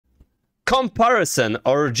Comparison: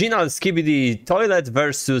 original Skibidi Toilet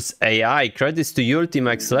versus AI. Credits to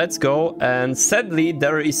Ultimax. Let's go. And sadly,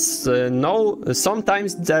 there is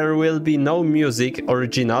sometimes there will be no music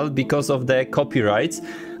original because of the copyrights.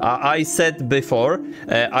 I said before,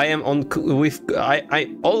 I am on with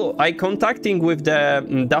I contacting with the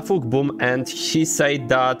OBBY, and he said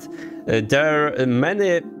that there are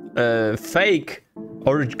many fake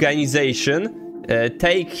organization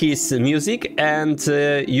take his music and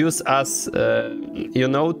use as you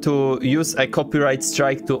know, to use a copyright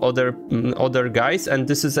strike to other guys, and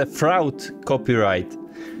this is a fraud copyright,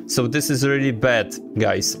 so this is really bad,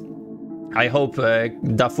 guys. I hope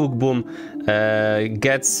OBBY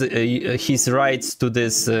gets his rights to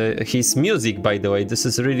this his music. By the way, this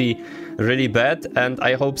is really bad, and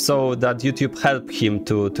I hope so that YouTube help him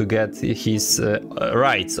to get his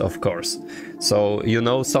rights, of course. So, you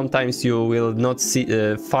know, sometimes you will not see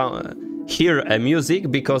hear a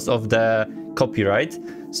music because of the copyright.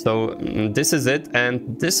 So this is it,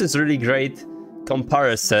 and this is really great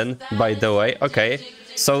comparison, by the way. Okay,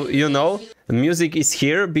 so you know, music is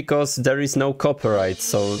here because there is no copyright,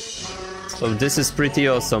 so this is pretty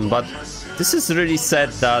awesome. But this is really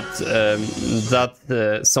sad that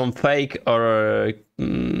some fake or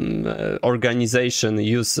organization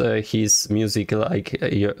use his music like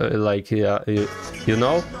you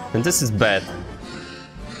know, and this is bad.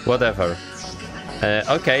 Whatever.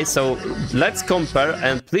 Okay, so let's compare,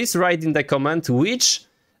 and please write in the comment which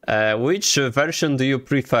version do you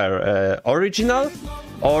prefer, original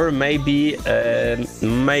or maybe the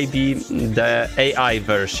AI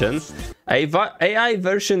version. AI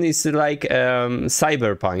version is like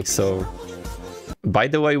Cyberpunk. So by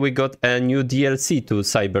the way, we got a new DLC to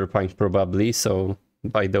Cyberpunk probably, so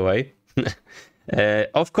by the way.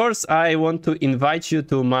 Of course, I want to invite you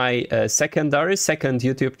to my second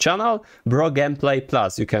YouTube channel, Bro Gameplay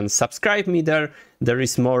Plus. You can subscribe me there. There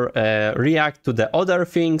is more react to the other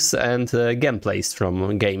things and gameplays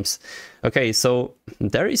from games. Okay, so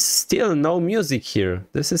there is still no music here.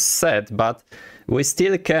 This is sad, but we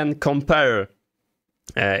still can compare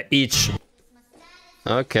each.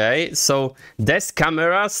 Okay, so these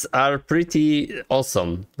cameras are pretty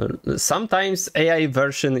awesome. Sometimes AI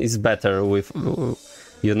version is better with,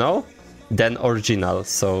 you know, than original.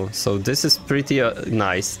 So this is pretty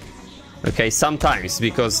nice. Okay, sometimes,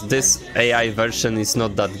 because this AI version is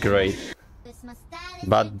not that great.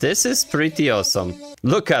 But this is pretty awesome.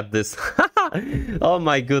 Look at this. Oh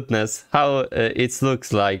my goodness, how it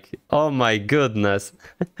looks like. Oh my goodness.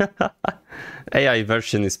 AI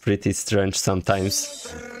version is pretty strange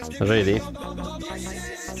sometimes. Really.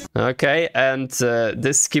 Okay, and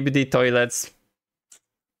this Skibidi Toilets.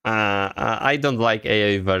 I don't like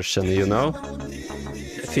AI version, you know.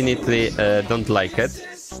 Definitely don't like it.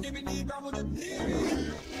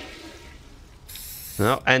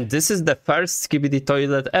 No, and this is the first Skibidi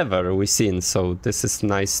Toilet ever we've seen, so this is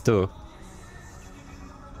nice too.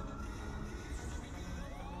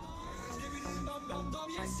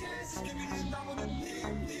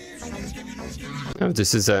 Oh,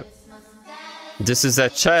 this is a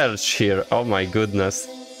church here. Oh my goodness.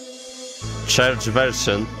 Church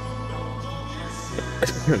version.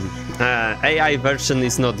 AI version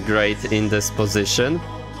is not great in this position.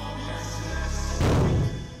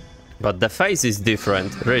 But the face is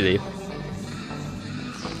different, really.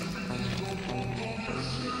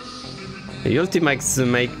 Ultimax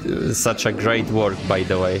make such a great work, by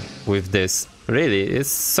the way, with this. Really, it's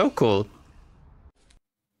so cool.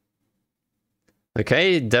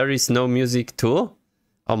 Okay, there is no music too.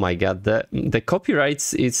 Oh my god, the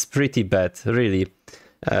copyrights is pretty bad, really.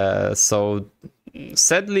 So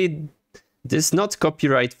sadly, this is not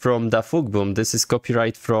copyright from the OBBY. This is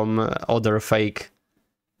copyright from other fake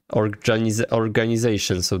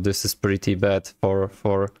organization, so this is pretty bad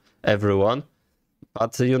for everyone.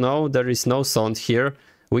 But you know, there is no sound here.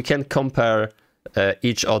 We can compare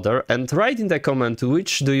each other, and write in the comment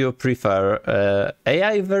which do you prefer,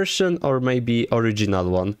 AI version or maybe original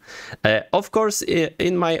one. Of course,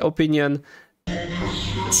 in my opinion,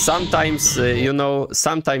 sometimes you know,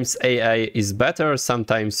 sometimes AI is better,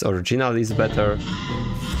 sometimes original is better.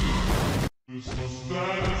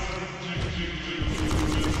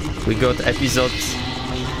 We got episode.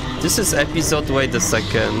 This is episode, wait a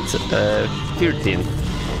second, 13.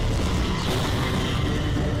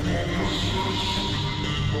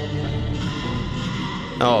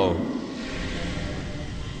 Oh.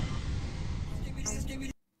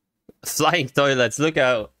 Flying toilets. Look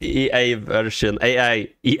how AI version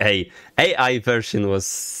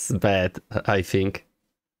was bad, I think.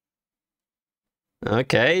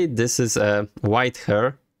 Okay, this is a white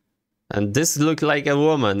hair. And this looked like a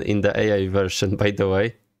woman in the AI version, by the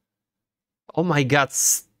way. Oh my god,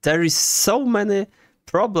 there is so many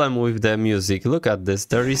problem with the music. Look at this.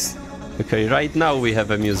 There is... Okay, right now we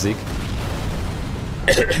have a music.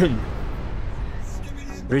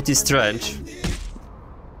 Pretty strange.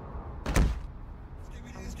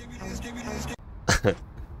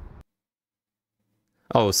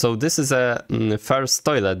 Oh, so this is a first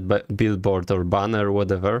toilet billboard or banner,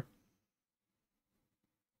 whatever.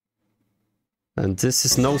 And this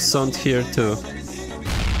is no sound here too.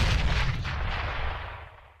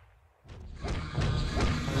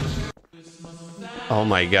 Oh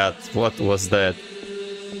my god, what was that?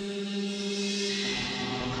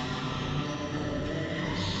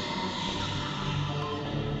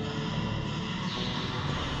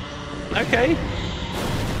 Okay.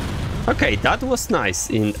 Okay, that was nice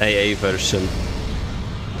in AA version.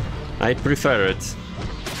 I prefer it.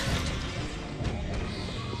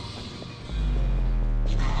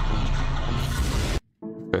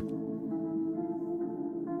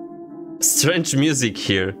 Strange music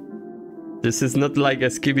here. This is not like a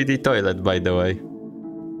Skibidi Toilet, by the way.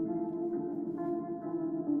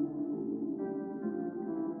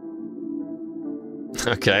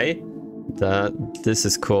 Okay, this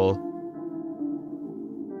is cool.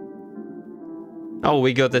 Oh,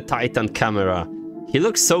 we got the Titan camera. He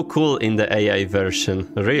looks so cool in the AI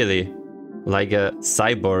version, really. Like a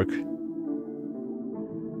cyborg.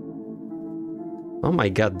 Oh my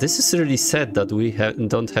god, this is really sad that we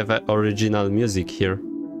don't have original music here.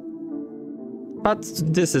 But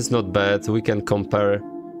this is not bad, we can compare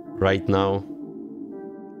right now.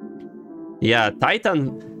 Yeah,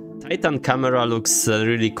 Titan camera looks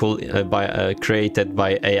really cool, created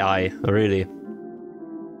by AI, really.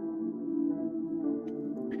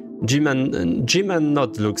 G-Man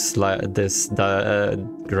not looks like this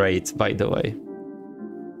great, by the way.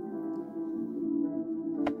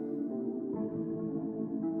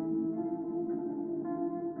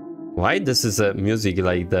 Why this is a music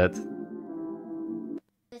like that?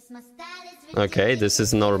 Okay, this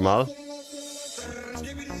is normal.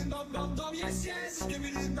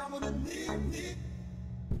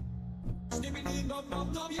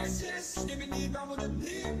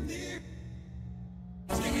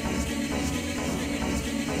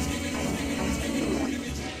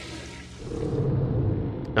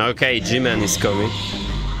 Okay, G-Man is coming.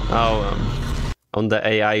 Oh, on the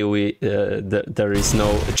AI there is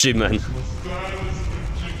no G-Man.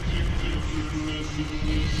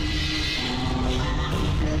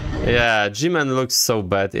 Yeah, G-Man looks so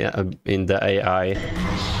bad in the AI.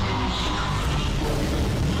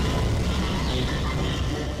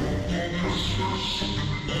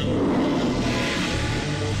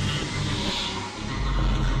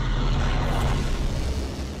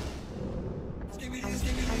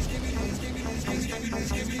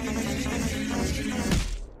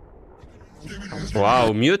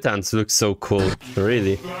 Wow, mutants look so cool,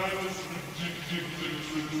 really.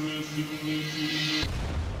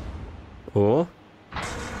 Oh.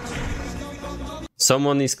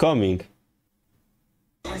 Someone is coming.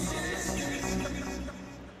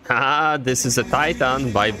 Ah, this is a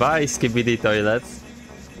Titan. Bye-bye, Skibidi Toilet.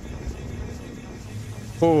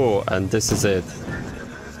 Oh, and this is it.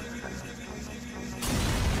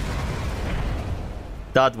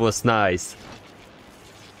 That was nice.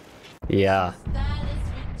 Yeah.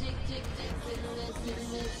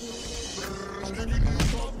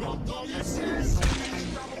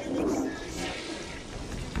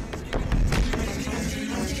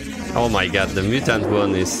 Oh my god, the mutant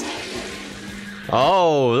one is...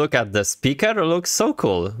 Oh, look at the speaker, looks so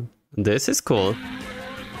cool. This is cool.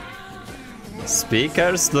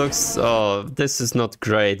 Speakers looks... Oh, this is not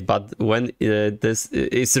great, but when this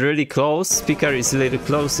is really close, speaker is really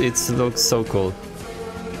close, it looks so cool.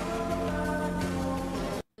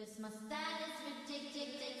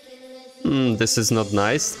 This is not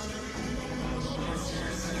nice.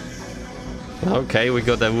 Okay, we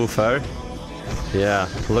got a woofer. Yeah,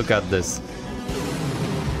 look at this.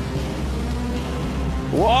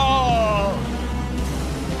 Whoa!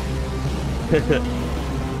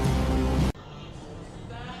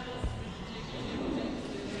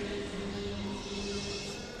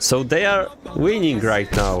 So they are winning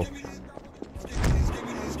right now.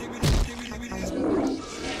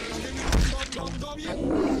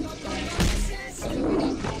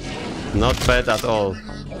 Not bad at all.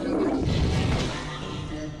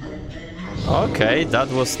 Okay, that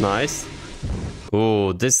was nice.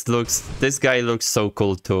 Ooh, this guy looks so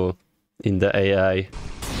cool too in the AI.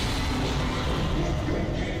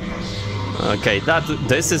 Okay,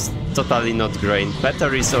 this is totally not great.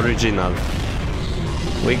 Better is original.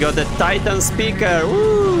 We got a Titan speaker.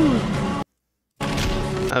 Woo!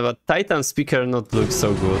 But Titan speaker not look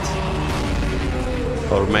so good.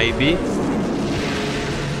 Or maybe.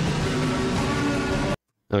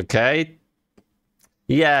 Okay.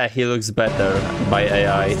 Yeah, he looks better by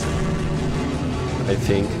AI. I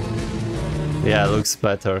think. Yeah, looks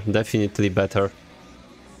better. Definitely better.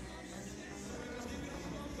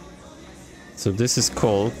 So this is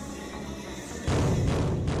cool.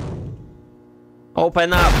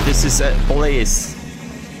 Open up! This is a police.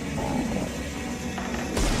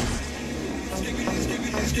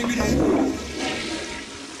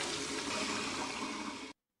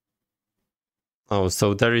 Oh,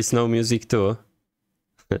 so there is no music too.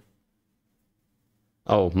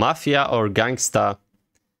 Oh, Mafia or Gangsta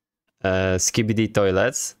Skibidi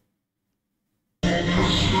Toilets.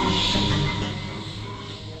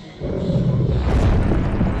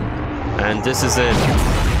 And this is it.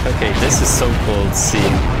 Okay, this is so cool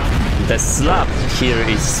scene. The slap here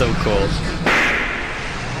is so cool.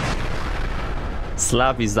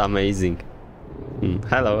 Slap is amazing.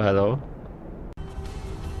 Hello, hello.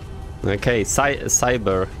 Okay,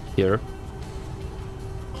 cyber here.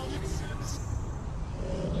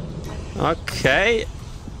 Okay,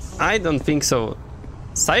 I don't think so.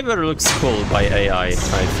 Cyber looks cool by AI,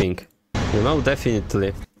 I think. You know,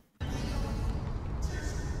 definitely.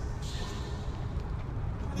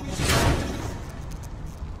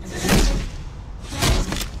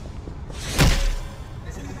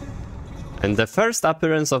 And the first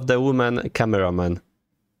appearance of the woman cameraman.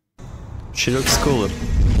 She looks cool.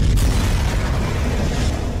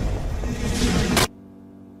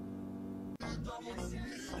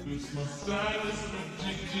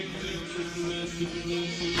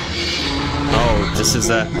 Oh, this is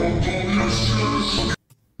a...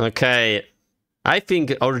 Okay. I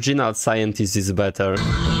think original scientist is better.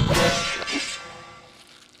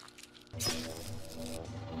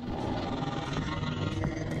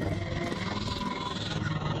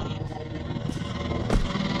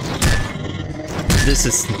 This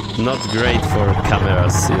is not great for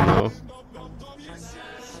cameras, you know.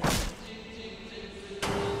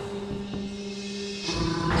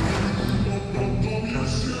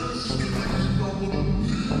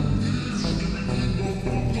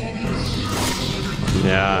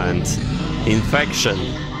 Yeah, and infection.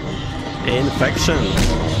 Infection.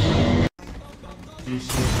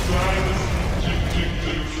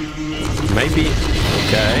 Maybe.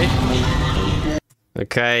 Okay.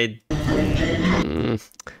 Okay.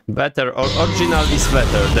 Better, or original is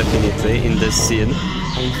better, definitely, in this scene.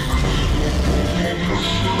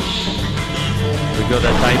 We got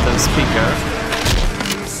a Titan speaker.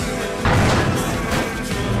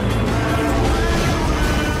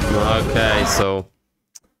 Okay, so...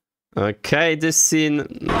 Okay, this scene...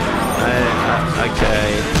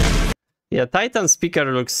 okay. Yeah, Titan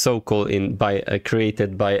speaker looks so cool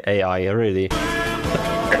created by AI, really.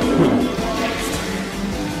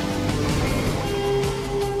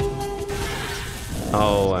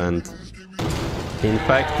 Oh, and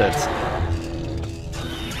infected.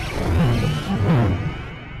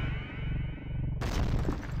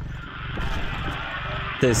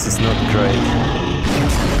 This is not great.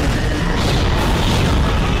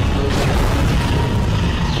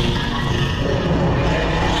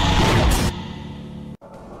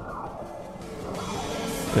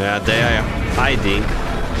 Yeah, they are hiding.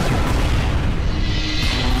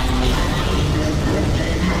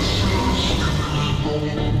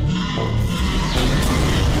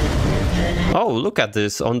 Oh, look at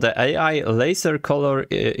this. On the AI, laser color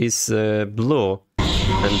is blue,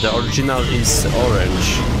 and the original is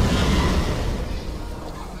orange.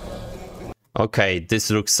 Okay,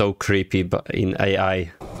 this looks so creepy in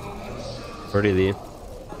AI. Really.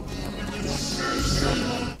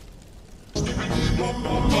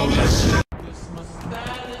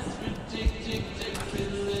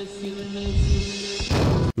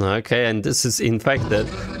 Okay, and this is infected.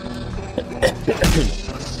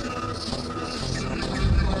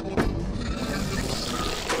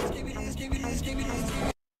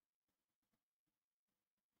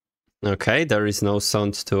 Okay, there is no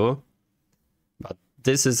sound too. But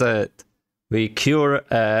this is it. We cure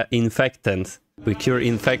infectant. We cure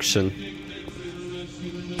infection.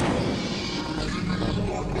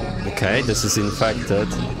 Okay, this is infected.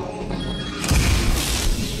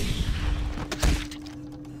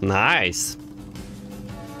 Nice.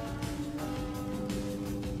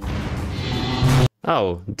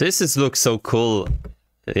 Oh, this looks so cool.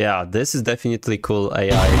 Yeah, this is definitely cool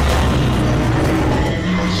AI.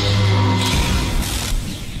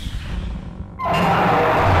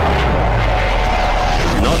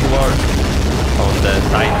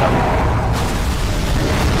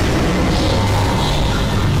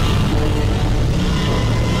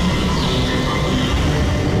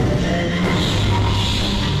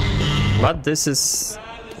 But this is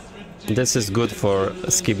good for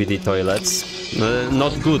Skibidi Toilets.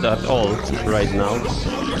 Not good at all right now.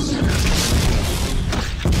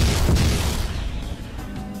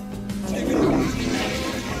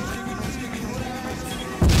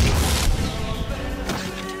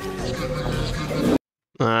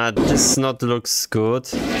 This not looks good.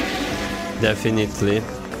 Definitely.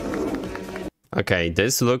 Okay,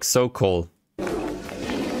 this looks so cool.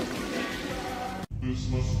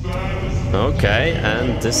 Okay,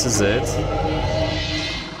 and this is it.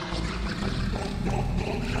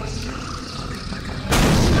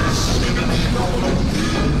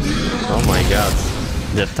 Oh my god,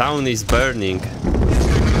 the town is burning.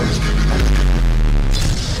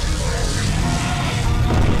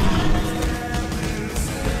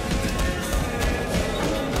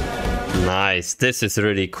 Nice, this is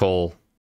really cool.